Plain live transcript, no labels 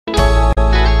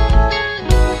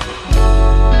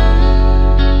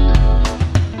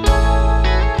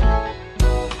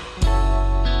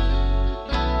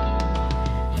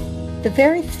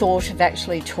very thought of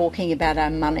actually talking about our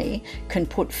money can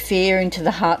put fear into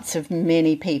the hearts of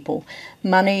many people.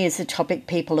 Money is a topic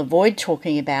people avoid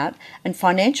talking about, and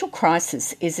financial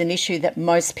crisis is an issue that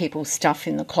most people stuff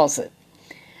in the closet.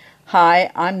 Hi,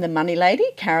 I'm the Money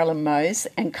Lady, Carolyn Mose,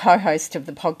 and co-host of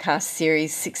the podcast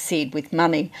series Succeed with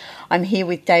Money. I'm here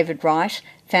with David Wright,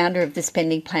 founder of the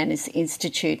Spending Planners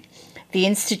Institute. The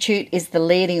Institute is the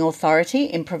leading authority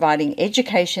in providing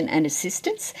education and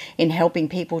assistance in helping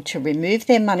people to remove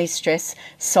their money stress,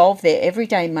 solve their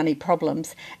everyday money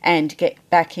problems, and get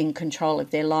back in control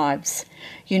of their lives.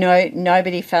 You know,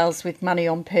 nobody fails with money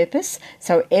on purpose,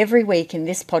 so every week in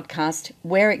this podcast,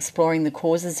 we're exploring the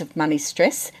causes of money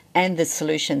stress and the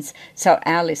solutions so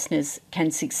our listeners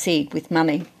can succeed with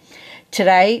money.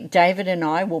 Today, David and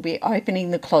I will be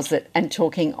opening the closet and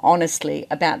talking honestly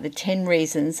about the 10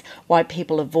 reasons why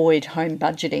people avoid home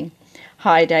budgeting.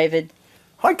 Hi, David.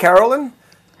 Hi, Carolyn.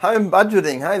 Home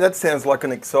budgeting. Hey, that sounds like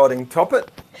an exciting topic.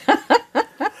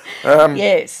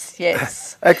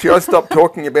 Yes. Actually, I stopped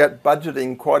talking about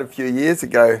budgeting quite a few years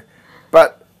ago,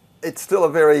 but it's still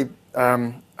a very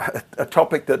a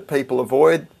topic that people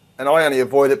avoid, and I only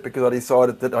avoid it because I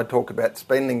decided that I talk about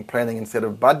spending planning instead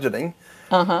of budgeting.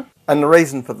 And the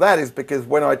reason for that is because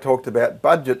when I talked about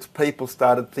budgets, people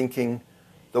started thinking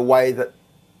the way that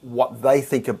what they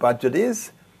think a budget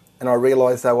is, and I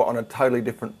realised they were on a totally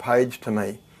different page to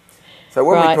me. So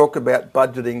when we talk about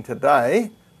budgeting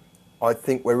today, I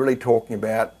think we're really talking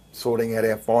about sorting out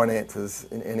our finances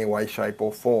in any way, shape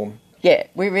or form. Yeah,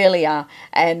 we really are.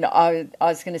 And I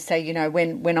was going to say, you know,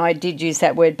 when I did use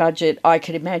that word budget, I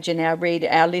could imagine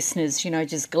our listeners, you know,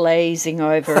 just glazing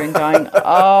over and going,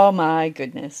 oh my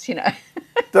goodness, you know.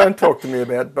 Don't talk to me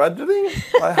about budgeting.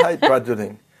 I hate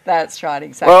budgeting. That's right,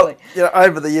 exactly. Well, you know,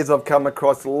 over the years I've come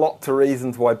across lots of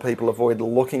reasons why people avoid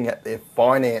looking at their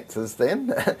finances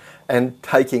then and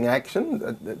taking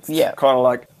action. It's kind of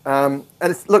like, and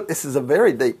look, this is a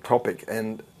very deep topic,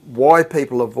 and why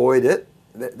people avoid it.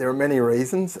 There are many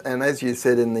reasons, and as you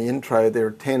said in the intro, there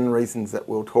are 10 reasons that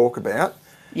we'll talk about.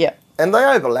 Yeah. And they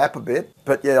overlap a bit,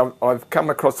 but yeah, I've come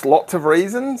across lots of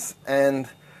reasons, and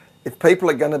if people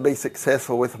are going to be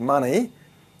successful with money,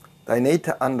 they need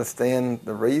to understand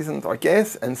the reasons, I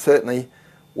guess, and certainly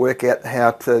work out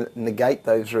how to negate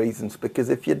those reasons, because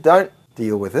if you don't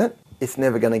deal with it, it's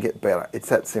never going to get better. It's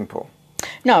that simple.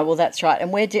 No, well, that's right.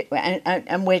 And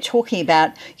we're talking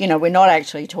about, you know, we're not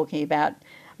actually talking about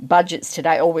budgets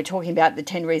today, or we're talking about the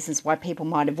 10 reasons why people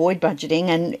might avoid budgeting,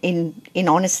 and in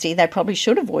honesty they probably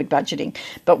should avoid budgeting,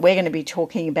 but we're going to be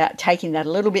talking about taking that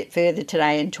a little bit further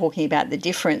today and talking about the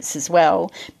difference as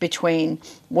well between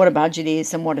what a budget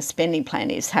is and what a spending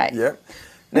plan is. Hey, yeah.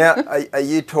 Now are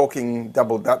you talking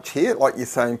double Dutch here, like you're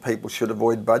saying people should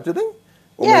avoid budgeting?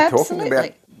 Yeah,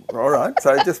 absolutely. All right,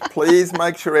 so just please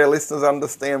make sure our listeners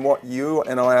understand what you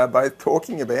and I are both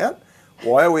talking about.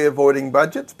 Why are we avoiding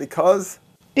budgets? Because,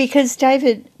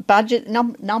 David, budget,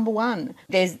 number one,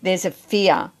 there's a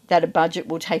fear that a budget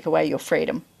will take away your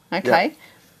freedom, okay?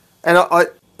 Yeah. And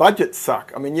budgets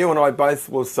suck. I mean, you and I both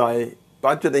will say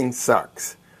budgeting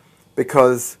sucks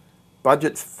because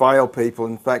budgets fail people.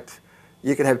 In fact,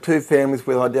 you can have two families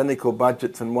with identical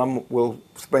budgets and one will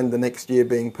spend the next year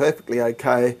being perfectly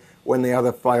okay when the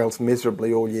other fails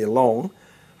miserably all year long.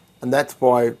 And that's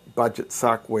why budgets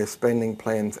suck, where spending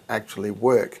plans actually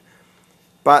work.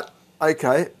 But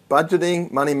okay,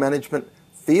 budgeting, money management,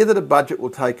 fear that a budget will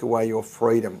take away your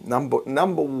freedom.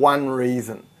 Number one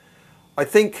reason. I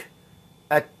think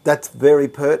that's very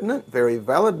pertinent, very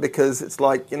valid, because it's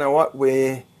like, you know what,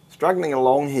 we're struggling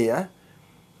along here,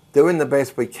 doing the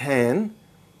best we can,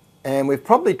 and we've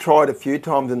probably tried a few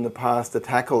times in the past to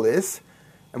tackle this,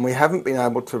 and we haven't been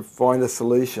able to find a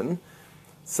solution.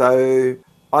 So,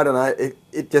 I don't know,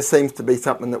 it just seems to be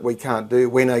something that we can't do.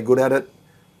 We're no good at it.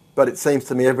 But it seems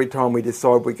to me every time we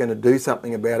decide we're going to do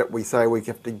something about it, we say we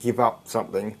have to give up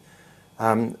something,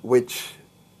 which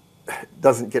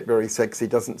doesn't get very sexy,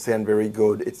 doesn't sound very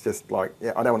good. It's just like,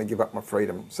 yeah, I don't want to give up my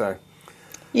freedom. So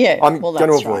I'm going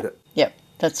to avoid it. Yep,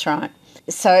 that's right.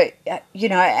 So, you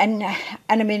know, and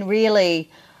I mean, really,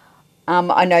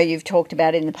 I know you've talked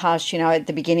about in the past, you know, at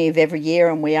the beginning of every year,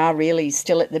 and we are really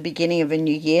still at the beginning of a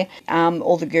new year,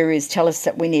 all the gurus tell us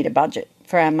that we need a budget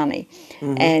for our money.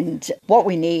 Mm-hmm. And what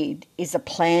we need is a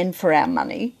plan for our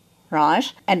money, right?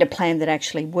 And a plan that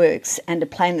actually works, and a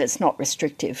plan that's not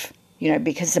restrictive, you know,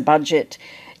 because the budget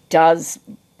does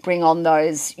bring on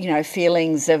those, you know,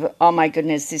 feelings of, oh my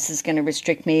goodness, this is going to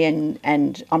restrict me,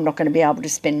 and I'm not going to be able to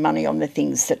spend money on the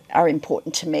things that are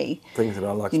important to me. Things that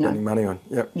I like spending money on.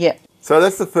 Yep. Yeah. So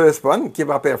that's the first one, give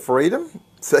up our freedom.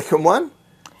 Second one?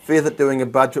 Fear that doing a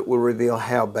budget will reveal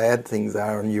how bad things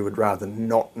are and you would rather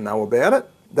not know about it.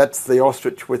 That's the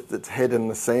ostrich with its head in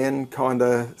the sand kind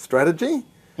of strategy.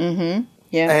 Mm-hmm.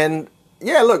 Yeah. And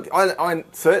yeah, look, I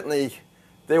certainly,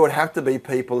 there would have to be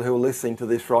people who are listening to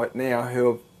this right now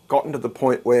who have gotten to the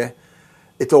point where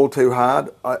it's all too hard.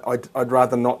 I'd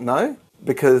rather not know,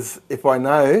 because if I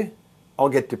know, I'll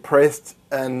get depressed,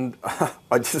 and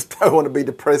I just don't want to be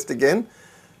depressed again.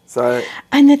 So,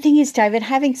 and the thing is, David,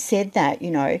 having said that,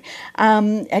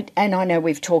 and I know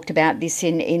we've talked about this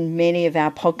in many of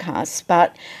our podcasts,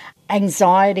 but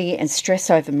anxiety and stress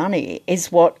over money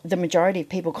is what the majority of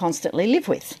people constantly live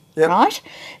with, right?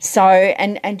 So,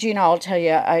 and I'll tell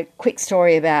you a quick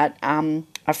story about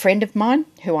a friend of mine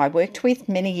who I worked with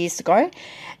many years ago.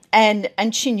 And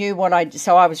she knew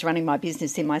so I was running my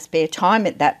business in my spare time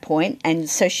at that point, and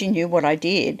so she knew what I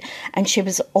did, and she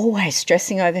was always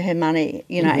stressing over her money,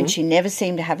 and she never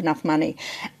seemed to have enough money,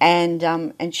 and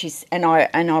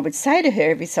I would say to her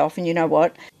every so often, you know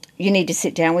what, you need to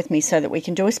sit down with me so that we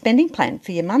can do a spending plan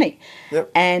for your money.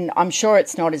 Yep. And I'm sure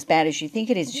it's not as bad as you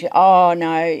think it is. She, oh,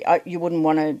 no, you wouldn't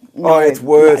want to. No, it's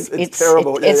worse. No, it's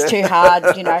terrible. It's too hard,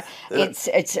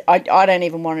 It's I don't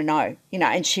even want to know,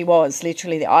 And she was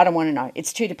literally I don't want to know.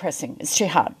 It's too depressing. It's too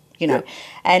hard, Yep.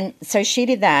 And so she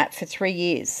did that for 3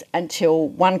 years until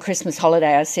one Christmas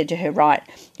holiday I said to her, right,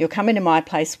 you'll come into my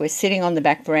place. We're sitting on the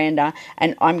back veranda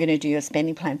and I'm going to do a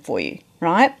spending plan for you,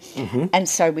 right? Mm-hmm. And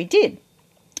so we did.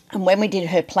 And when we did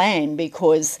her plan,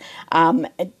 because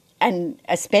and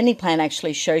a spending plan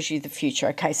actually shows you the future,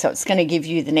 okay? So it's going to give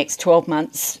you the next 12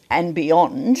 months and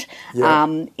beyond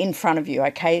in front of you,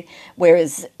 okay?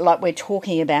 Whereas, like, we're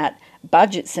talking about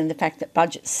budgets and the fact that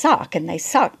budgets suck, and they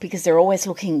suck because they're always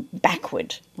looking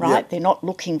backward, right? Yep. They're not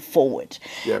looking forward.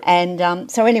 Yep. And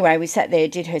so anyway, we sat there,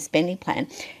 did her spending plan.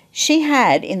 She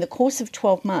had, in the course of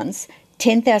 12 months,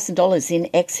 $10,000 in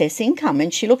excess income,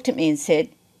 and she looked at me and said,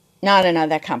 no,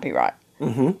 that can't be right.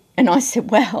 Mm-hmm. And I said,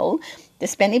 well, the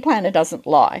spending planner doesn't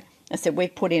lie. I said,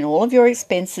 we've put in all of your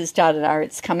expenses,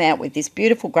 it's come out with this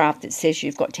beautiful graph that says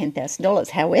you've got $10,000.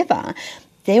 However,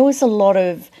 there was a lot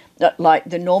of, like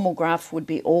the normal graph would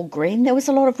be all green, there was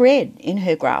a lot of red in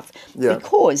her graph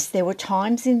because there were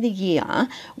times in the year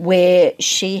where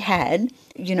she had,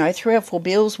 3 or 4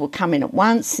 bills would come in at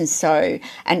once, and so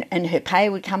and her pay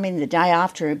would come in the day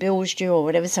after her bill was due or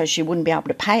whatever, so she wouldn't be able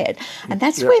to pay it. And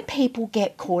that's where people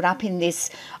get caught up in this,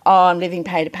 I'm living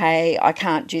pay to pay, I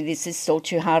can't do this is all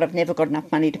too hard, I've never got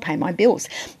enough money to pay my bills.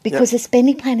 Because a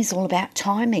spending plan is all about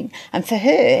timing. And for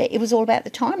her, it was all about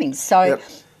the timing. So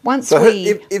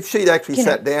if she'd actually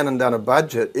sat down and done a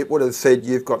budget, it would have said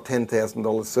you've got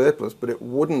 $10,000 surplus, but it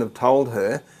wouldn't have told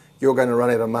her you're going to run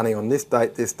out of money on this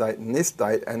date, and this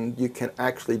date, and you can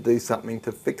actually do something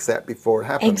to fix that before it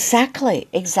happens.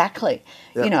 Exactly.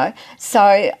 Yep.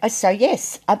 So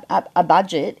yes, a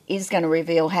budget is going to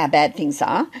reveal how bad things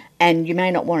are, and you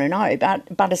may not want to know,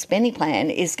 but a spending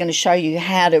plan is going to show you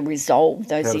how to resolve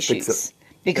those issues.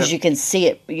 Because you can see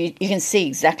it, you can see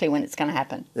exactly when it's going to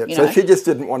happen. Yep. So she just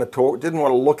didn't want to talk, didn't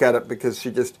want to look at it, because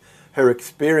her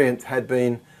experience had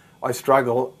been, I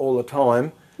struggle all the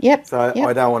time. Yep. So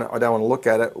I don't want to look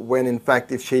at it. When in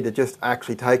fact, if she'd have just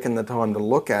actually taken the time to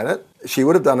look at it, she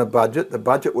would have done a budget. The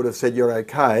budget would have said you're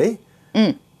okay,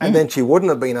 and then she wouldn't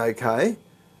have been okay.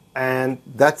 And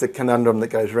that's a conundrum that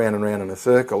goes round and round in a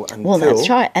circle. Well, that's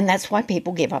right, and that's why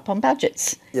people give up on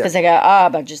budgets, because they go,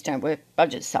 budgets don't work,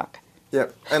 budgets suck.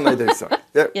 Yep, and they do suck.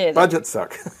 Yep, budgets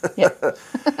suck. Yep.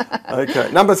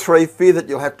 Okay, number 3, fear that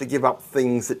you'll have to give up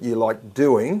things that you like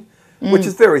doing, which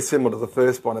is very similar to the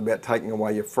first one about taking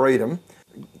away your freedom.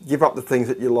 Give up the things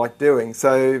that you like doing.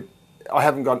 So I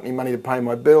haven't got any money to pay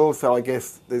my bills, so I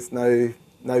guess there's no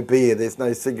beer, there's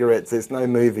no cigarettes, there's no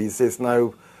movies, there's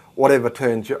no whatever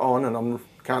turns you on. And I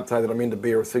can't say that I'm into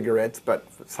beer or cigarettes, but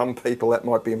for some people that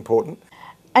might be important.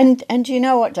 And you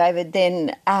know what, David?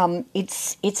 Then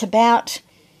it's about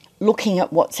looking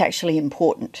at what's actually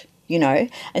important,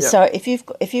 And so if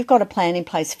you've got a plan in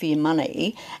place for your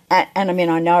money, and I mean,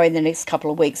 I know in the next couple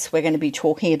of weeks we're going to be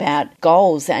talking about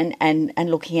goals and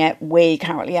looking at where you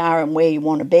currently are and where you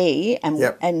want to be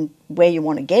and where you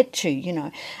want to get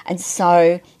to, And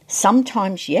so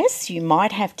sometimes, yes, you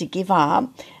might have to give up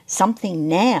something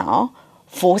now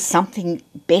for something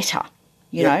better,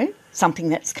 you know. Something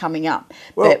that's coming up.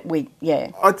 Well,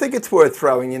 I think it's worth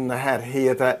throwing in the hat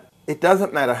here that it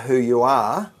doesn't matter who you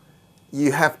are,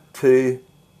 you have to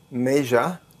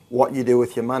measure what you do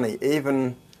with your money.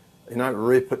 Even,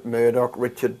 Rupert Murdoch,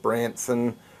 Richard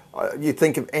Branson, you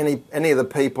think of any of the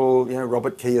people,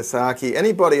 Robert Kiyosaki,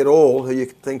 anybody at all who you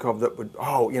could think of that would,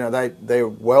 they're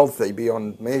wealthy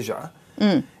beyond measure.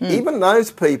 Even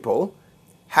those people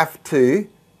have to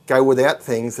go without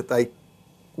things that they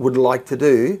would like to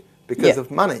do because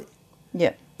of money.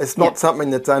 Yeah. It's not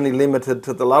something that's only limited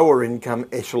to the lower income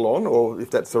echelon, or if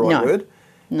that's the right word.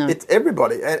 No. It's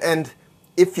everybody. And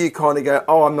if you kind of go,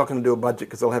 oh, I'm not going to do a budget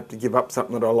because I'll have to give up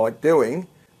something that I like doing,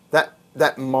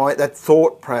 that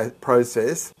thought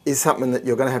process is something that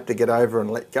you're going to have to get over and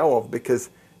let go of, because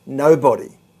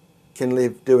nobody can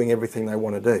live doing everything they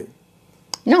want to do.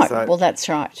 No, well, that's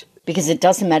right. Because it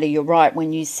doesn't matter, you're right,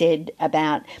 when you said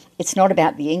about, it's not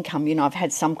about the income. You know, I've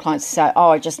had some clients say, oh,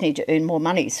 I just need to earn more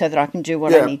money so that I can do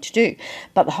what I need to do.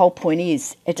 But the whole point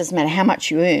is, it doesn't matter how much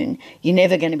you earn, you're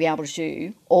never going to be able to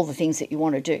do all the things that you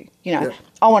want to do. You know,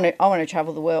 I want to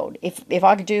travel the world. If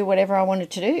I could do whatever I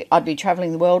wanted to do, I'd be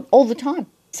travelling the world all the time.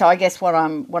 So I guess what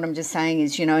I'm just saying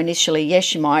is, you know, initially,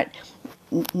 yes, you might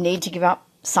need to give up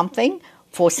something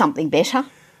for something better.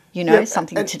 You know,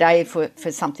 something today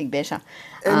for something better.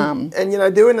 And, you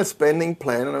know, doing a spending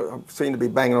plan, and I seem to be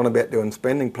banging on about doing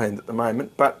spending plans at the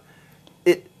moment, but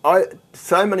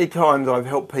so many times I've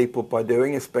helped people by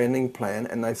doing a spending plan,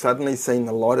 and they've suddenly seen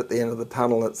the light at the end of the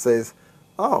tunnel that says,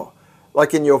 oh,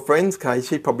 like in your friend's case,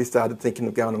 she probably started thinking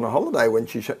of going on a holiday when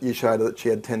you showed her that she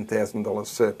had $10,000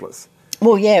 surplus.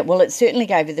 Well, yeah, it certainly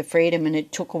gave her the freedom, and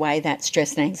it took away that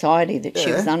stress and anxiety that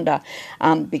she was under,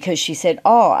 because she said,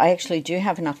 oh, I actually do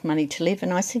have enough money to live.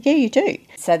 And I said, yeah, you do.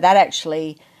 So that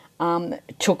actually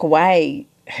took away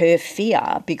her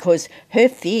fear, because her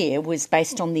fear was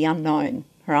based on the unknown,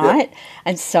 right? Yep.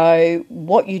 And so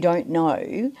what you don't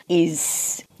know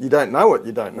is... You don't know what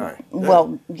you don't know. Yeah.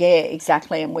 Well, yeah,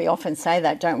 exactly. And we often say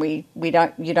that, don't we? You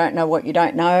don't know what you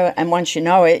don't know. And once you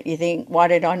know it, you think, why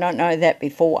did I not know that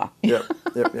before? Yep.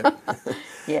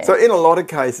 Yeah. So in a lot of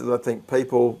cases, I think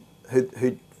people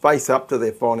who face up to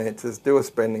their finances do a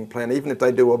spending plan, even if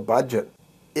they do a budget.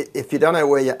 If you don't know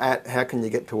where you're at, how can you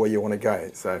get to where you want to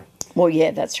go? So... Well,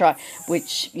 yeah, that's right.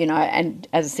 Which, you know, and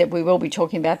as I said, we will be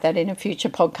talking about that in a future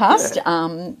podcast,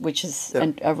 which is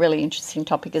a really interesting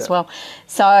topic as well.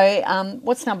 So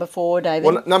what's number 4, David?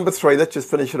 Well, number 3, let's just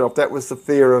finish it off. That was the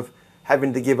fear of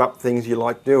having to give up things you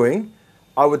like doing.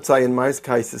 I would say in most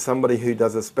cases, somebody who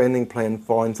does a spending plan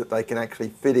finds that they can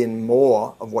actually fit in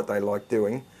more of what they like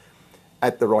doing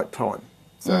at the right time.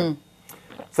 So,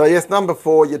 yes, number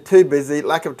 4, you're too busy,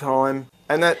 lack of time,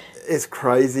 and that is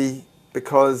crazy.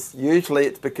 Because usually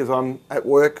it's because I'm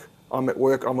working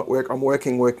because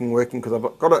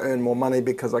I've got to earn more money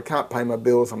because I can't pay my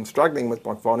bills, I'm struggling with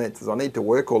my finances, I need to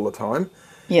work all the time.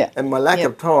 Yeah. And my lack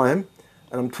of time,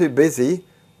 and I'm too busy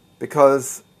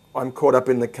because I'm caught up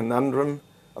in the conundrum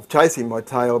of chasing my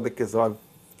tail because I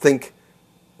think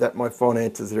that my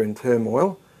finances are in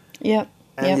turmoil. Yeah.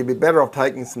 And you'd be better off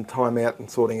taking some time out and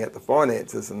sorting out the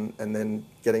finances and then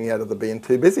getting out of the being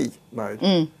too busy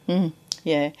mode.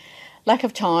 Yeah. Lack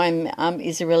of time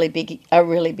is a really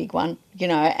big one, you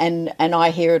know, and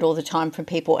I hear it all the time from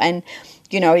people. And,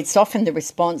 you know, it's often the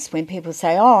response when people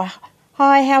say, oh,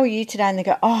 hi, how are you today? And they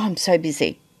go, oh, I'm so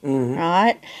busy,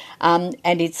 right? And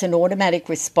it's an automatic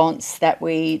response that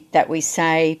we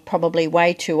say probably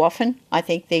way too often, I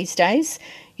think, these days,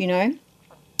 you know.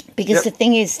 Because the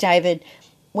thing is, David,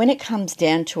 when it comes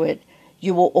down to it,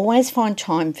 you will always find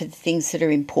time for the things that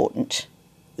are important,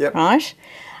 right?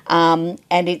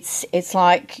 And it's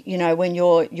like, you know, when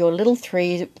your little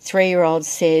three-year-old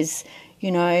says,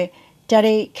 you know,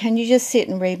 Daddy, can you just sit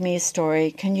and read me a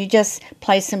story? Can you just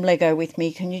play some Lego with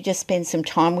me? Can you just spend some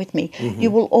time with me?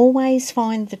 You will always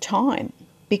find the time,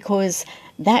 because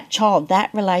that child,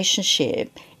 that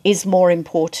relationship is more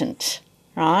important,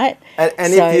 right?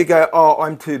 And so, if you go, oh,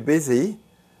 I'm too busy,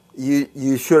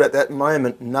 you should at that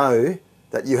moment know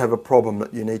that you have a problem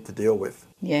that you need to deal with.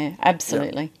 Yeah,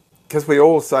 absolutely. Because we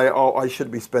all say, oh, I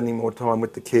should be spending more time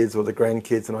with the kids or the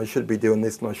grandkids, and I should be doing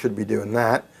this and I should be doing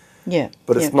that. Yeah.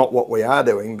 But it's not what we are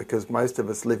doing, because most of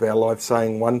us live our life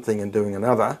saying one thing and doing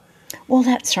another. Well,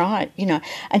 that's right, you know.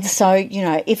 And so, you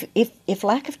know, if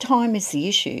lack of time is the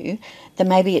issue, then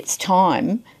maybe it's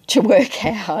time to work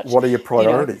out... What are your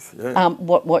priorities? You know,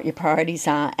 what your priorities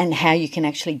are, and how you can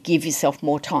actually give yourself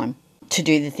more time to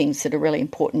do the things that are really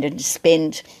important, and to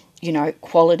spend... you know,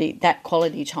 quality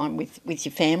time with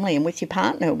your family and with your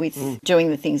partner, with doing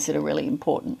the things that are really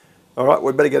important. All right,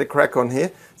 we better get a crack on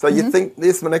here. So you think,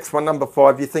 this is the next one, number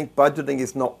 5, you think budgeting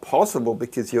is not possible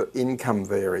because your income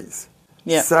varies.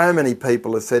 Yeah. So many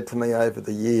people have said to me over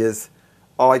the years,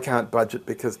 I can't budget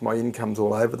because my income's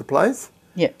all over the place.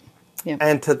 Yeah. Yeah.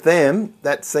 And to them,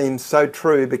 that seems so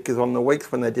true, because on the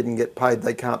weeks when they didn't get paid,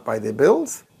 they can't pay their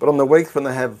bills. But on the weeks when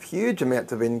they have huge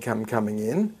amounts of income coming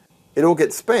in, it all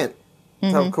gets spent.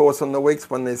 So, of course, on the weeks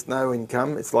when there's no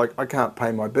income, it's like, I can't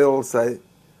pay my bills, so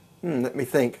let me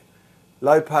think.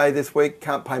 low pay this week,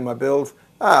 can't pay my bills.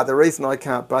 The reason I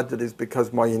can't budget is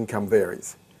because my income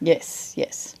varies. Yes.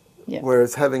 Yep.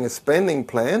 Whereas having a spending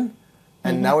plan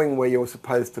and knowing where you're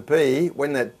supposed to be,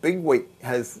 when that big week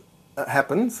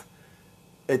happens,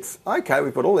 it's, okay,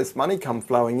 we've got all this money come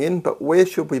flowing in, but where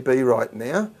should we be right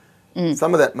now?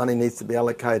 Some of that money needs to be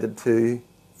allocated to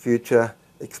future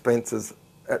expenses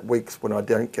at weeks when I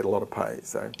don't get a lot of pay.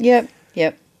 So Yep,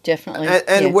 definitely.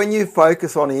 And when you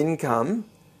focus on income,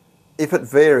 if it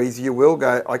varies, you will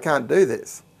go, I can't do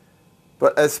this.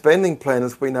 But as spending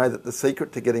planners, we know that the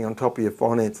secret to getting on top of your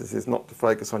finances is not to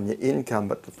focus on your income,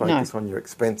 but to focus on your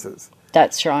expenses.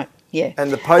 That's right, yeah.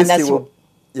 And the postie will...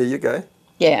 Yeah, you go.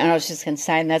 Yeah, and I was just going to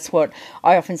say, and that's what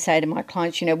I often say to my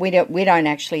clients, we don't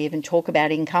actually even talk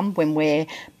about income when we're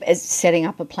setting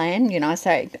up a plan. I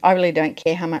say, I really don't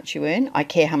care how much you earn, I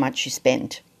care how much you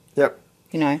spend. Yep.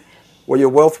 Well, your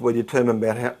wealth will be determined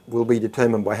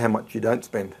by how much you don't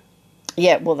spend.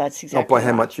 Yeah, well, that's exactly not by right.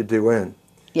 how much you do earn.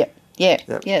 Yeah,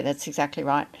 that's exactly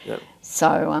right. Yep.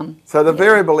 So the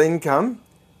variable income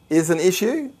is an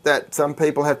issue that some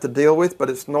people have to deal with, but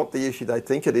it's not the issue they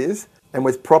think it is. And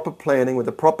with proper planning, with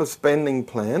a proper spending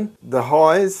plan, the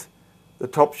highs, the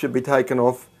top should be taken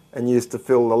off and used to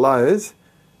fill the lows.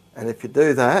 And if you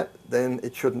do that, then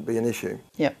it shouldn't be an issue.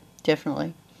 Yep,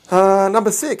 definitely.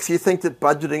 Number 6, you think that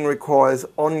budgeting requires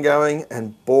ongoing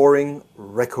and boring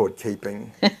record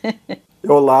keeping.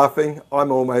 You're laughing.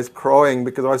 I'm almost crying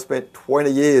because I spent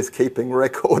 20 years keeping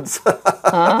records.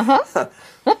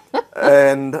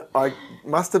 And I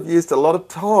must have used a lot of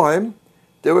time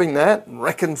doing that and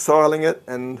reconciling it.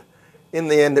 And in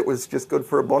the end, it was just good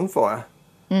for a bonfire.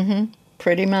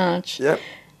 Pretty much. Yep.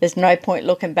 There's no point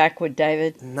looking backward,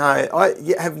 David. No, I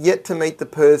have yet to meet the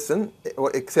person,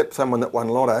 except someone that won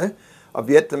lotto, I've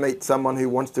yet to meet someone who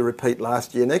wants to repeat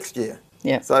last year next year.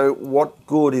 Yeah. So what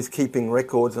good is keeping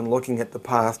records and looking at the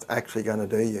past actually going to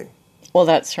do you? Well,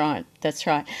 that's right.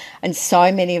 And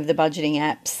so many of the budgeting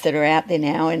apps that are out there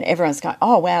now, and everyone's going,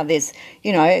 oh, wow, there's,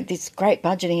 this great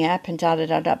budgeting app and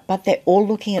da-da-da-da. But they're all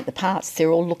looking at the past.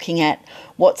 They're all looking at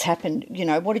what's happened.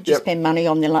 What did you spend money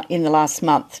on in the last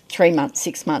month, 3 months,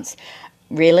 6 months?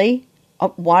 Really?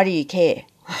 Why do you care?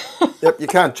 Yep, you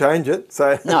can't change it.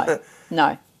 So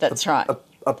No, that's right.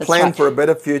 A plan for a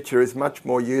better future is much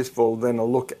more useful than a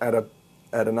look at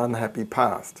an unhappy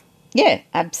past. Yeah,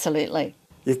 absolutely.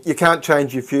 You can't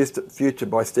change your future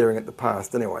by staring at the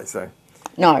past anyway, so...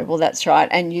 No, well, that's right.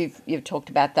 And you've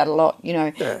talked about that a lot. You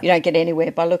don't get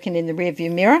anywhere by looking in the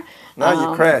rearview mirror. No,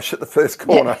 you crash at the first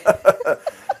corner.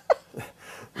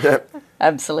 Yep.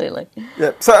 Absolutely.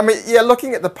 Yep. So,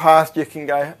 looking at the past, you can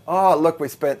go, oh, look, we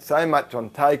spent so much on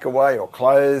takeaway or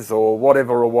clothes or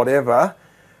whatever,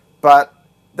 but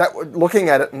looking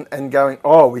at it and going,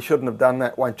 oh, we shouldn't have done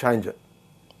that, won't change it.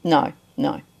 No.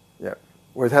 Yeah.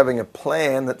 Whereas having a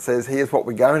plan that says, here's what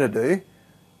we're going to do,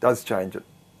 does change it.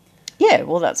 Yeah,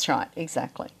 well, that's right.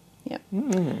 Exactly. Yeah.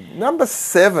 Number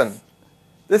 7.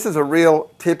 This is a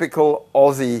real typical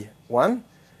Aussie one.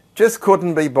 Just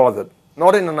couldn't be bothered.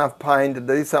 Not in enough pain to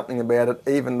do something about it,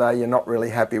 even though you're not really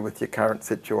happy with your current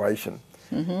situation.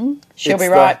 She'll be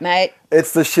right, mate.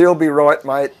 It's the she'll be right,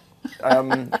 mate.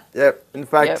 In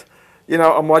fact,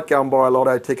 I might go and buy a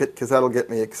lotto ticket because that'll get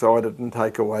me excited and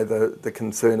take away the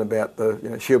concern about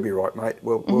she'll be right, mate.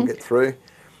 We'll get through.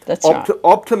 That's right.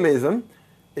 Optimism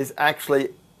is actually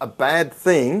a bad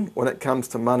thing when it comes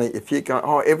to money. If you go,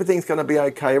 oh, everything's going to be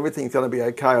okay,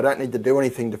 I don't need to do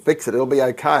anything to fix it, it'll be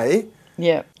okay.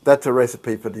 Yeah. That's a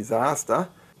recipe for disaster.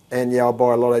 And I'll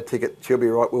buy a lotto ticket, she'll be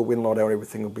right, we'll win lotto,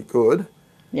 everything will be good.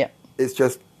 Yeah. It's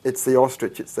the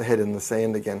ostrich, it's the head in the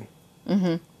sand again.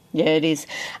 Yeah, it is.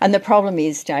 And the problem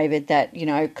is, David, that,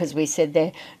 because we said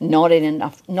they're not in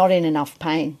enough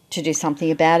pain to do something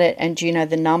about it. And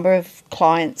the number of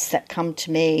clients that come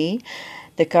to me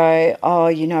that go, oh,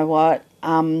 you know what,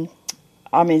 I'm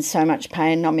in so much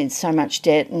pain, I'm in so much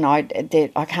debt, and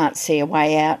I can't see a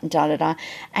way out, and da-da-da.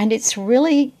 And it's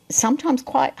really sometimes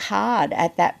quite hard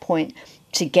at that point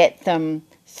to get them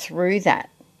through that,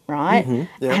 right?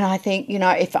 Yeah. And I think,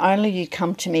 if only you'd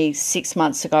come to me 6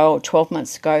 months ago or 12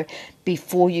 months ago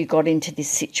before you got into this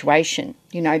situation,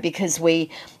 because we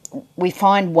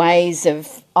find ways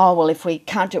of, oh, well, if we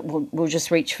can't do it, we'll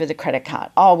just reach for the credit card.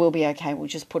 Oh, we'll be okay, we'll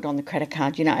just put it on the credit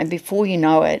card, and before you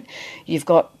know it, you've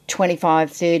got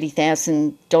 $25,000,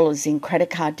 $30,000 in credit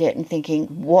card debt and thinking,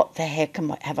 what the heck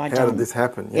have I done? How did this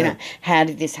happen? Yeah. How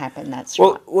did this happen? That's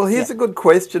right. Well, here's a good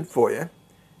question for you.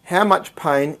 How much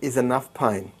pain is enough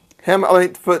pain?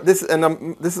 This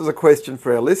is a question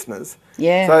for our listeners.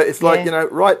 Yeah. So it's like,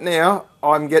 right now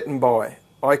I'm getting by.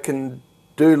 I can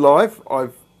do life.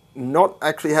 not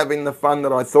actually having the fun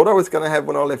that I thought I was going to have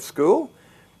when I left school,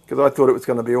 because I thought it was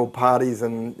going to be all parties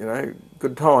and,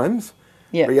 good times.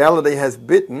 Yeah. Reality has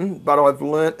bitten, but I've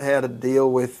learnt how to deal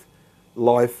with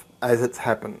life as it's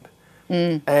happened.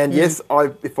 And yes,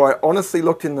 if I honestly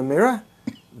looked in the mirror,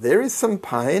 there is some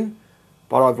pain,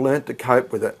 but I've learnt to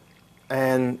cope with it.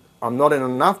 And I'm not in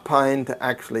enough pain to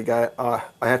actually go,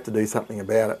 I have to do something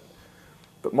about it.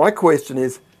 But my question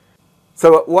is,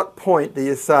 so at what point do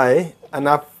you say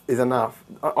enough is enough?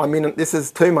 I mean, this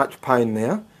is too much pain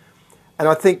now. And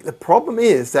I think the problem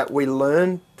is that we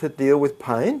learn to deal with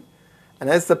pain. And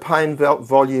as the pain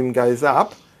volume goes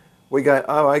up, we go,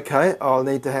 oh, okay, I'll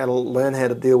need to learn how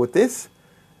to deal with this.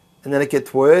 And then it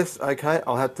gets worse. Okay,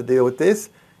 I'll have to deal with this.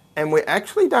 And we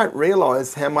actually don't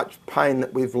realise how much pain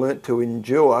that we've learnt to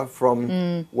endure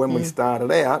from when we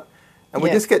started out. And we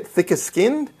just get thicker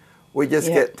skinned, we just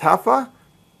get tougher,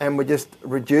 and we just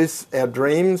reduce our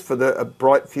dreams for a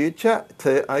bright future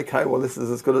to, okay, well, this is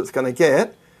as good as it's going to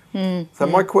get. So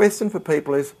my question for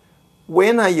people is,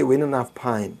 when are you in enough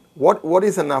pain? What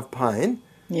is enough pain?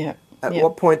 Yeah. At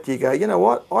what point do you go, you know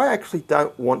what, I actually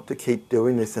don't want to keep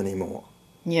doing this anymore.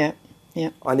 Yeah. Yeah.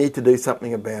 I need to do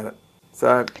something about it.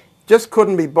 So just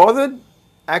couldn't be bothered.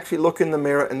 Actually look in the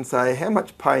mirror and say, how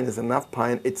much pain is enough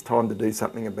pain? It's time to do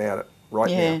something about it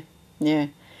now. Yeah.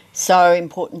 So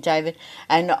important, David.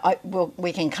 And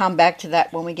we can come back to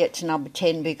that when we get to number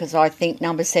 10, because I think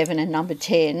number 7 and number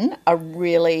 10 are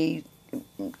really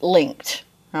linked,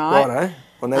 right? Righto.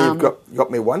 Well, now you've got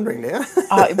me wondering now.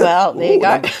 Oh, well, there you go.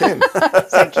 Number 10.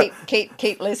 So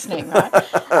keep listening, right?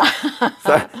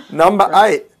 So number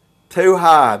 8, too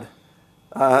hard.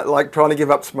 Like trying to give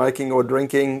up smoking or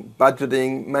drinking,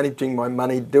 budgeting, managing my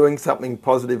money, doing something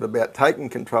positive about taking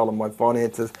control of my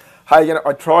finances. Hey,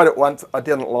 I tried it once, I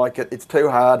didn't like it, it's too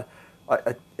hard.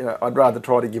 I'd rather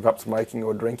try to give up smoking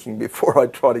or drinking before I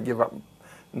try to give up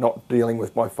not dealing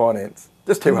with my finance.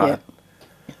 Just too hard.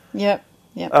 Yep.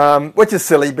 Which is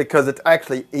silly because it's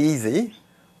actually easy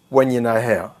when you know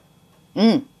how.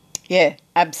 Yeah,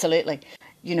 absolutely.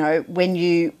 When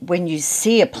you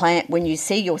see a plan, when you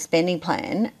see your spending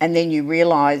plan, and then you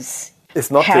realise it's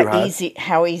not too hard.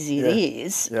 How easy it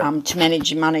is to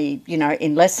manage your money,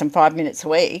 in less than 5 minutes a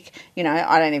week.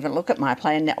 I don't even look at my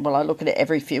plan now. Well, I look at it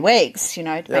every few weeks, to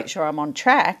make sure I'm on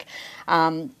track.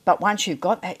 But once you've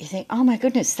got that, you think, oh my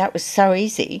goodness, that was so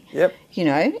easy. Yep.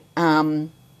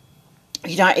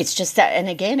 It's just that, and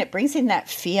again, it brings in that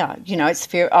fear. It's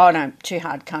fear. Oh no, too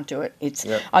hard, can't do it. It's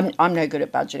I'm no good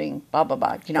at budgeting. Blah blah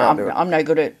blah. I'm no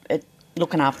good at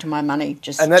looking after my money.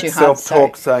 Just and that too hard.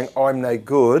 Self-talk saying I'm no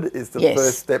good is the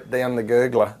first step down the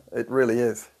gurgler. It really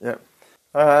is. Yeah.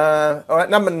 All right,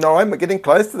 number 9. We're getting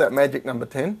close to that magic number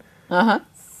 10.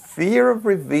 Fear of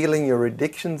revealing your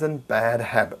addictions and bad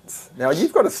habits. Now,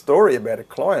 you've got a story about a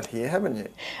client here, haven't you?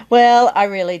 Well, I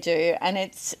really do. And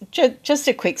it's just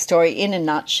a quick story in a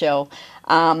nutshell.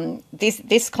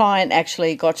 This client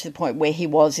actually got to the point where he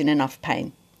was in enough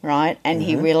pain, right? And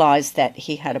he realised that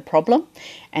he had a problem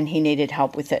and he needed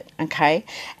help with it, okay?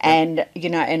 And,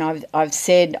 and I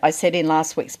said in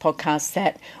last week's podcast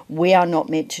that we are not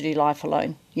meant to do life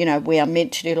alone. We are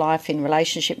meant to do life in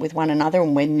relationship with one another,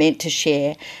 and we're meant to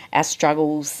share our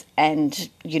struggles and,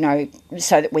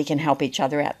 so that we can help each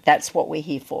other out. That's what we're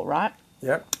here for, right?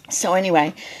 Yep. So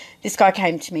anyway, this guy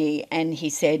came to me and he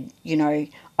said,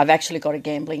 I've actually got a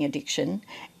gambling addiction,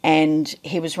 and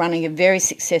he was running a very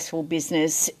successful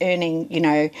business, earning,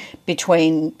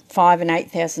 between $5,000 and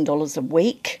 $8,000 a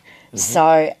week.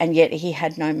 So, and yet he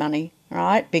had no money,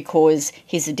 right? Because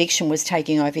his addiction was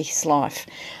taking over his life.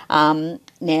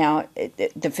 Now,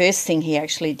 the first thing he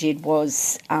actually did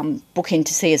was book in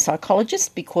to see a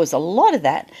psychologist, because a lot of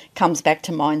that comes back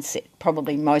to mindset.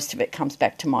 Probably most of it comes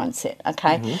back to mindset,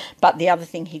 okay? But the other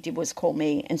thing he did was call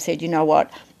me and said, you know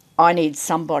what? I need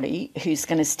somebody who's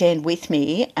going to stand with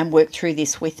me and work through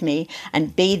this with me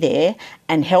and be there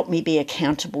and help me be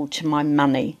accountable to my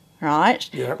money, right?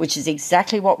 Yep. Which is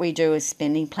exactly what we do as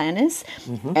spending planners.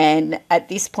 And at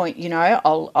this point,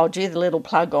 I'll do the little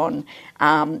plug on.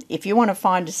 If you want to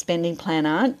find a spending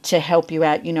planner to help you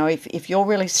out, if you're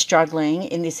really struggling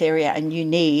in this area and you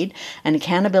need an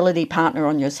accountability partner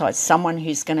on your side, someone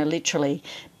who's going to literally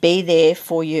be there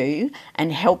for you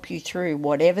and help you through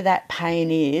whatever that pain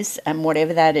is and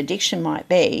whatever that addiction might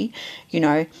be,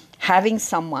 having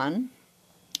someone,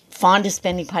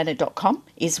 findaspendingplanner.com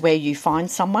is where you find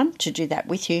someone to do that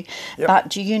with you. Yep. But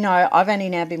do you know, I've only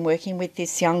now been working with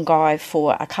this young guy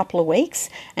for a couple of weeks,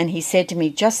 and he said to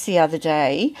me just the other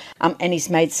day, and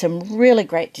he's made some really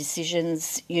great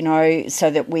decisions, so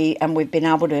that we've been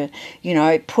able to,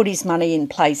 put his money in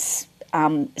place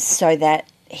so that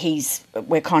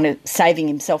we're kind of saving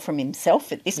himself from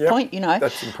himself at this point,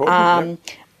 That's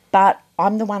important. But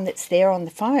I'm the one that's there on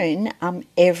the phone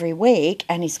every week,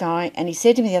 and he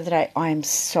said to me the other day, I am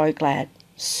so glad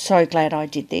I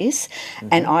did this,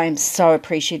 and I am so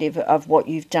appreciative of what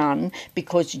you've done,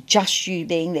 because just you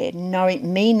being there,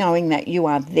 knowing that you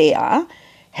are there,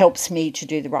 helps me to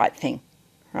do the right thing,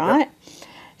 right?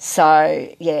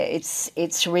 So, yeah,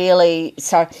 it's really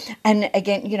so. And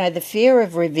again, the fear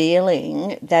of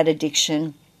revealing that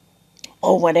addiction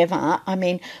or whatever. I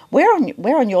mean, we're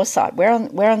on your side. We're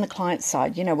on the client's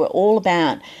side. We're all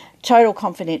about total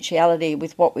confidentiality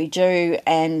with what we do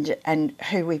and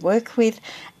who we work with,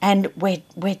 and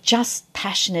we're just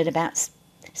passionate about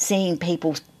seeing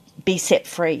people be set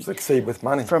free, succeed with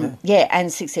money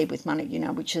and succeed with money.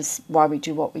 Which is why we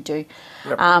do what we do.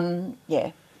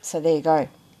 So there you go.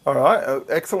 All right,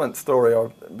 excellent story.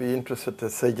 I'd be interested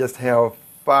to see just how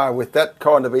far with that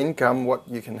kind of income, what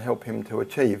you can help him to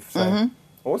achieve. So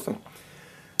awesome.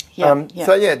 So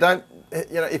don't,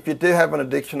 if you do have an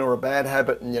addiction or a bad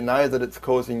habit and you know that it's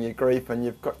causing you grief and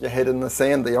you've got your head in the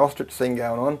sand, the ostrich thing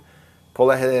going on, pull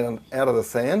that head out of the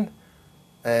sand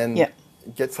and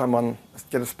get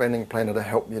a spending planner to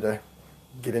help you to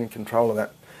get in control of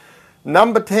that.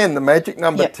 Number 10, the magic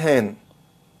number 10.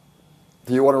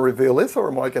 Do you want to reveal this, or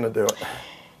am I going to do it?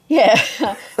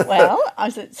 Yeah, well,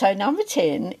 so number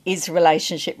 10 is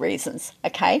relationship reasons,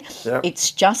 okay? Yep. It's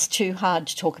just too hard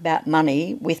to talk about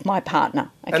money with my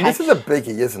partner, okay? And this is a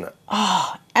biggie, isn't it?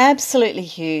 Oh, absolutely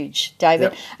huge,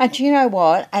 David. Yep. And do you know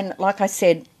what? And like I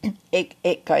said,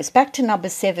 it goes back to number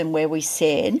 7, where we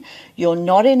said you're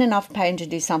not in enough pain to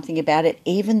do something about it,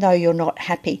 even though you're not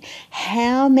happy.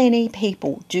 How many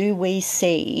people do we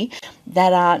see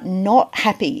that are not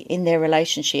happy in their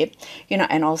relationship?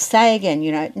 And I'll say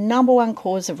again, number one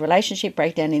cause of relationship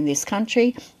breakdown in this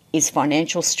country is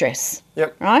financial stress.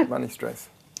 Yep. Right? Money stress.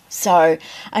 So,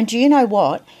 and do you know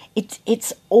what?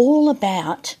 It's all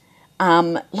about,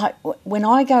 like when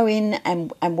I go in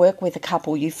and work with a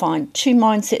couple, you find two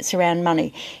mindsets around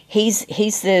money. He's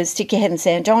the stick your head in the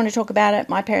sand, don't want to talk about it.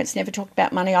 My parents never talked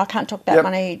about money. I can't talk about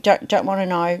money. Don't want to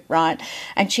know, right?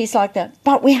 And she's like that.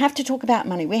 But we have to talk about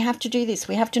money. We have to do this.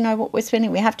 We have to know what we're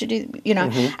spending. We have to do,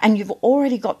 and you've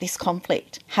already got this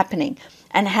conflict happening.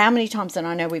 And how many times, and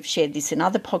I know we've shared this in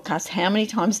other podcasts, how many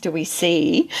times do we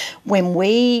see when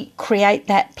we create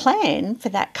that plan for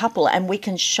that couple and we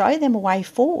can show them a way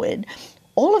forward,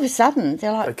 all of a sudden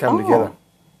they're like, they come together.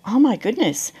 Oh my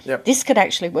goodness, Yep. This could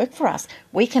actually work for us.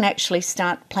 We can actually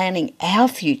start planning our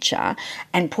future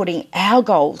and putting our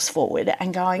goals forward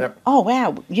and going, oh,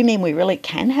 wow, you mean we really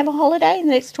can have a holiday in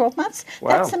the next 12 months? Wow.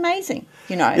 That's amazing,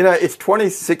 it's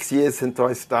 26 years since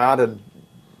I started.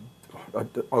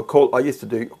 I used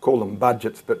to call them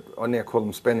budgets, but I now call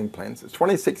them spending plans. It's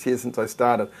 26 years since I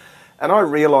started, and I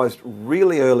realised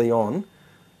really early on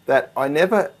that I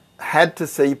never had to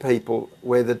see people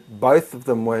where both of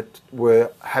them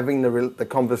were having the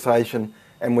conversation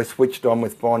and were switched on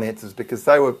with finances because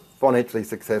they were financially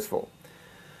successful.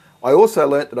 I also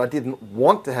learnt that I didn't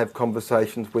want to have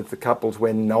conversations with the couples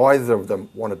where neither of them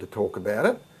wanted to talk about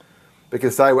it,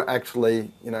 because they were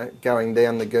actually, going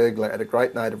down the gurgler at a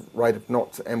great rate of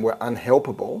knots and were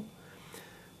unhelpable.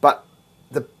 But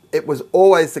it was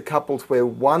always the couples where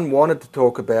one wanted to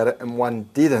talk about it and one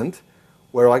didn't,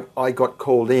 where I got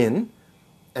called in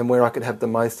and where I could have the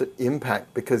most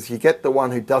impact, because you get the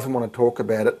one who doesn't want to talk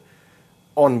about it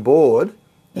on board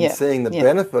and seeing the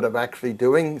benefit of actually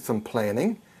doing some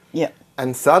planning. Yeah.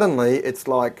 And suddenly it's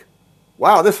like,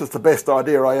 wow, this was the best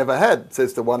idea I ever had,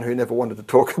 says the one who never wanted to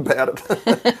talk about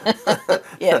it.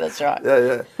 Yeah, that's right.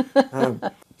 Yeah.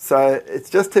 So it's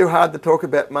just too hard to talk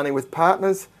about money with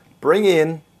partners. Bring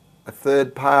in a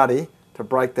third party to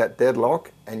break that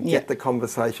deadlock and get the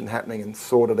conversation happening and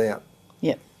sort it out.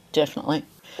 Yeah, definitely.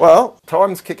 Well,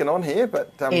 time's kicking on here,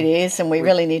 but... it is, and we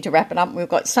really need to wrap it up. We've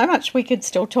got so much we could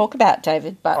still talk about,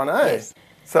 David, but... I know. Yes.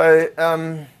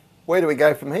 So where do we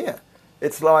go from here?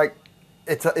 It's like...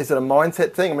 is it a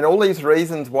mindset thing? I mean, all these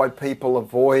reasons why people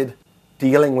avoid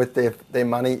dealing with their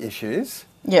money issues.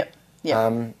 Yeah.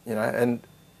 And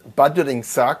budgeting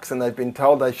sucks, and they've been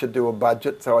told they should do a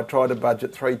budget. So I tried to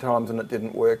budget 3 times and it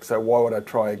didn't work. So why would I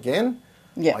try again?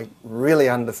 Yeah. I really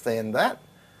understand that.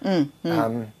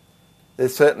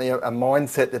 There's certainly a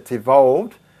mindset that's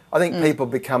evolved. I think people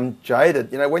become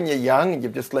jaded. When you're young and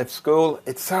you've just left school,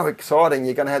 it's so exciting.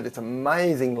 You're going to have this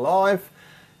amazing life.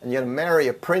 And you're going to marry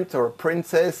a prince or a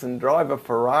princess and drive a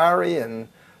Ferrari and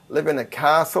live in a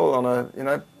castle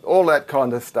on all that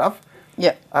kind of stuff.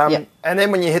 Yeah. And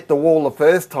then when you hit the wall the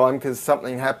first time because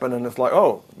something happened and it's like,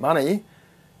 oh, money,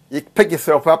 you pick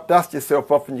yourself up, dust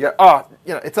yourself off, and you go, oh,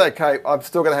 it's okay. I'm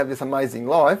still going to have this amazing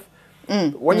life.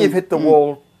 But when you've hit the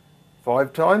wall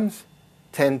 5 times,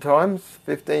 10 times,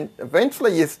 15,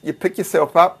 eventually you pick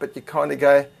yourself up, but you kind of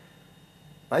go,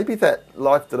 maybe that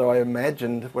life that I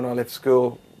imagined when I left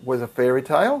school was a fairy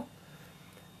tale.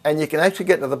 And you can actually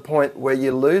get to the point where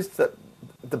you lose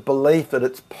the belief that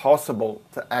it's possible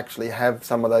to actually have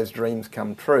some of those dreams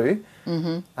come true.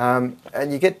 And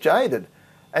you get jaded.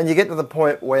 And you get to the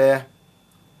point where,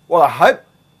 well, I hope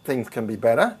things can be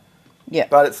better. Yeah.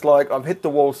 But it's like I've hit the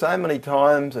wall so many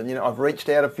times, and I've reached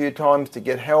out a few times to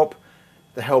get help.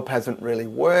 The help hasn't really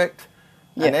worked.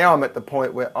 Yeah. And now I'm at the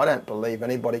point where I don't believe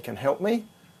anybody can help me.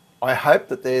 I hope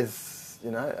that there's,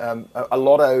 a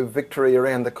lotto victory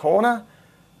around the corner,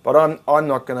 but I'm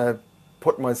not going to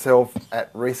put myself at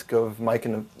risk of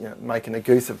making a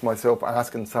goose of myself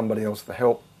asking somebody else for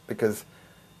help, because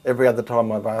every other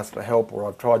time I've asked for help or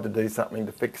I've tried to do something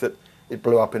to fix it, it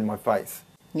blew up in my face.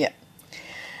 Yeah.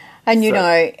 And,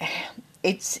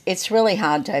 it's really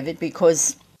hard, David,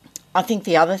 because I think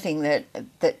the other thing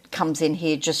that comes in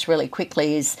here just really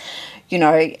quickly is, we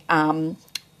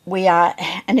are,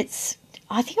 and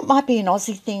I think it might be an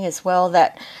Aussie thing as well,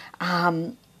 that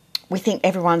we think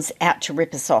everyone's out to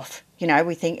rip us off.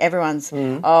 We think everyone's,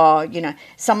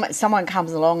 someone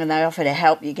comes along and they offer to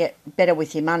help you get better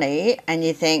with your money, and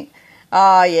you think,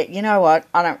 oh, yeah, you know what,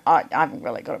 I haven't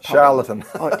really got a problem. Charlatan.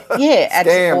 Scam.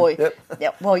 Yep.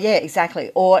 Yeah, well, yeah,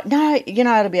 exactly. Or, no,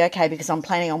 it'll be okay because I'm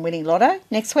planning on winning lotto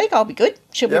next week. I'll be good.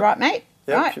 She'll be right, mate.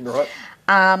 Yeah, right. she'll be right.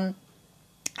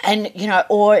 And,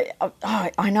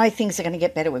 I know things are going to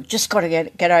get better. We've just got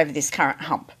to get over this current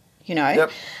hump,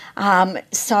 Yep.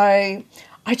 So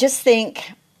I just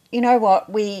think, what,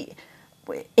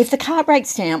 if the car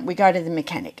breaks down, we go to the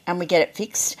mechanic and we get it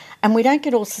fixed, and we don't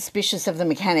get all suspicious of the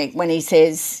mechanic when he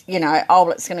says,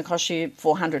 it's going to cost you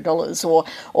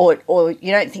 $400, or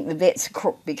you don't think the vet's a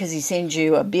crook because he sends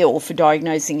you a bill for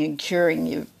diagnosing and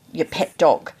curing your pet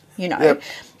dog. Yep.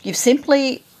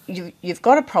 You've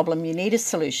got a problem, you need a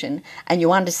solution, and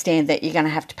you understand that you're going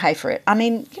to have to pay for it. I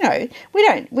mean, we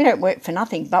don't work for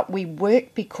nothing, but we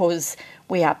work because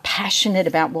we are passionate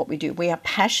about what we do. We are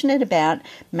passionate about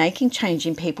making change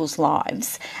in people's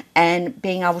lives and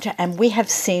being able to, and we have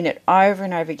seen it over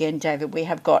and over again, David. We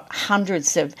have got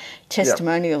hundreds of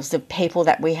testimonials of people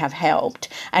that we have helped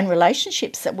and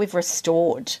relationships that we've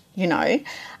restored, it's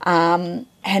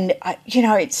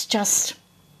just...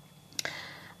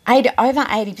 Over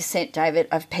 80%, David,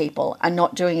 of people are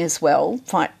not doing as well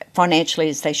financially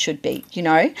as they should be,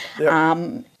 Yep.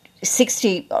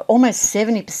 60, almost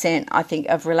 70%, I think,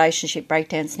 of relationship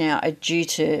breakdowns now are due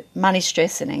to money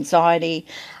stress and anxiety.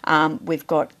 We've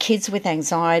got kids with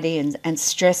anxiety and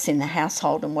stress in the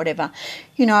household and whatever,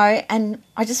 and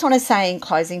I just want to say in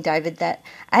closing, David, that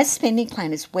as spending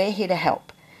planners, we're here to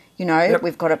help. Yep.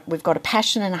 We've got a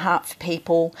passion and a heart for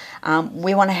people.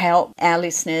 We want to help our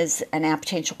listeners and our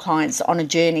potential clients on a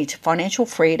journey to financial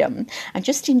freedom and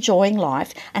just enjoying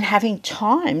life and having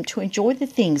time to enjoy the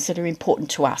things that are important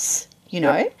to us,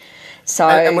 Yep. So,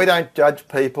 and we don't judge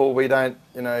people. We don't,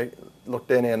 look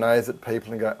down our nose at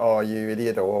people and go, oh, you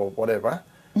idiot or whatever.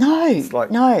 No,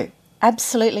 no,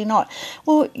 absolutely not.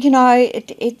 Well,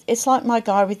 it's like my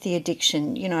guy with the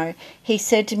addiction, he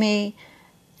said to me,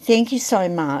 thank you so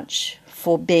much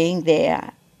for being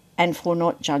there and for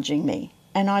not judging me.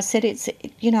 And I said, it's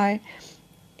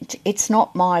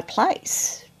not my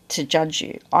place to judge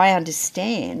you. I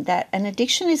understand that an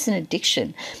addiction is an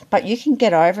addiction, but you can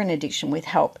get over an addiction with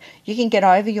help. You can get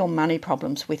over your money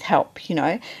problems with help,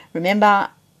 Remember,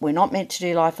 we're not meant to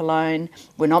do life alone.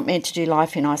 We're not meant to do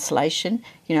life in isolation.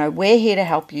 We're here to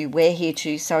help you. We're here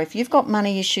to. So if you've got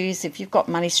money issues, if you've got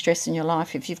money stress in your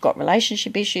life, if you've got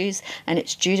relationship issues and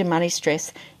it's due to money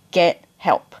stress, get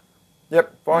help.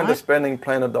 Yep.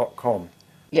 Findaspendingplanner.com.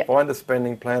 Yep. Find a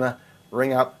spending planner,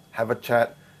 ring up, have a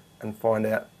chat, and find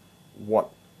out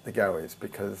what the go is.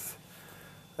 Because,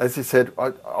 as you said,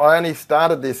 I only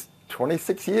started this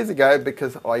 26 years ago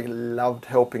because I loved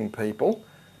helping people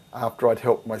after I'd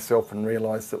helped myself and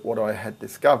realised that what I had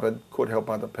discovered could help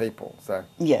other people. So,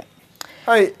 yeah.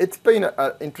 Hey, it's been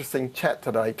an interesting chat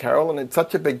today, Carol, and it's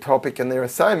such a big topic, and there are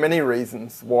so many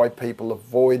reasons why people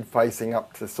avoid facing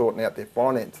up to sorting out their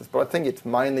finances. But I think it's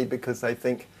mainly because they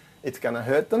think it's going to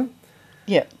hurt them.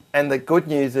 Yeah. And the good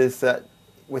news is that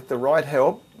with the right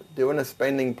help, doing a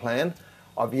spending plan,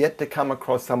 I've yet to come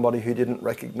across somebody who didn't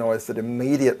recognise that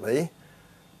immediately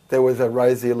there was a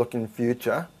rosier-looking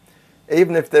future.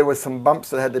 Even if there were some bumps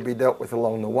that had to be dealt with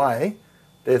along the way,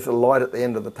 there's a light at the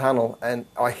end of the tunnel. And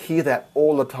I hear that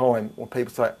all the time when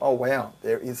people say, oh, wow,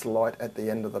 there is light at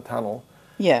the end of the tunnel.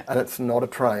 Yeah. And it's not a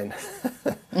train.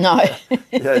 No.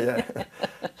 Yeah.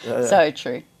 So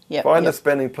true. Yep. Find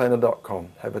thespendingplanner.com.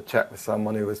 Have a chat with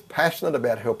someone who is passionate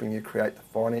about helping you create the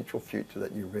financial future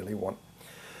that you really want.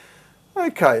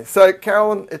 Okay, so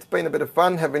Carolyn, it's been a bit of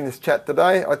fun having this chat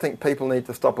today. I think people need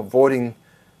to stop avoiding,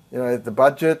 the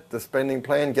budget, the spending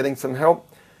plan, getting some help,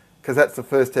 because that's the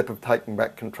first step of taking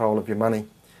back control of your money.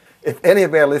 If any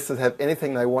of our listeners have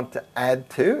anything they want to add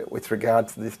to with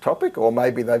regards to this topic, or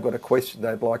maybe they've got a question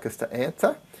they'd like us to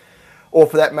answer, or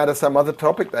for that matter, some other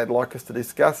topic they'd like us to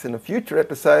discuss in a future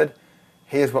episode,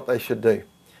 here's what they should do.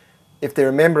 If they're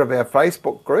a member of our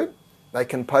Facebook group, they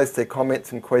can post their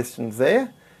comments and questions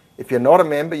there. If you're not a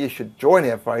member, you should join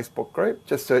our Facebook group.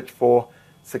 Just search for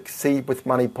Succeed with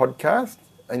Money Podcast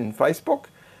in Facebook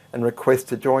and request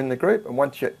to join the group. And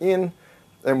once you're in,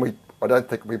 and I don't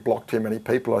think we block too many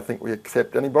people. I think we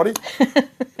accept anybody.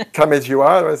 Come as you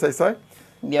are, as they say.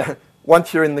 Yeah.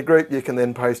 Once you're in the group, you can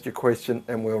then post your question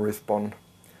and we'll respond.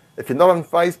 If you're not on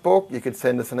Facebook, you could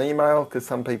send us an email, because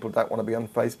some people don't want to be on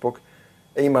Facebook.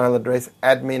 Email address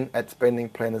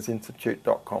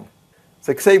admin@spendingplannersinstitute.com.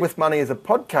 Succeed with Money is a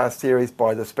podcast series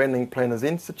by the Spending Planners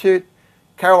Institute.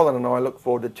 Carolyn and I look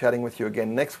forward to chatting with you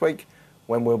again next week,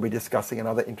 when we'll be discussing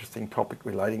another interesting topic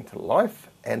relating to life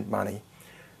and money.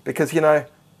 Because,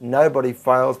 nobody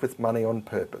fails with money on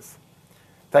purpose.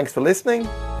 Thanks for listening.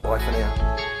 Bye for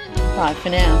now. Bye for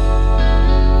now.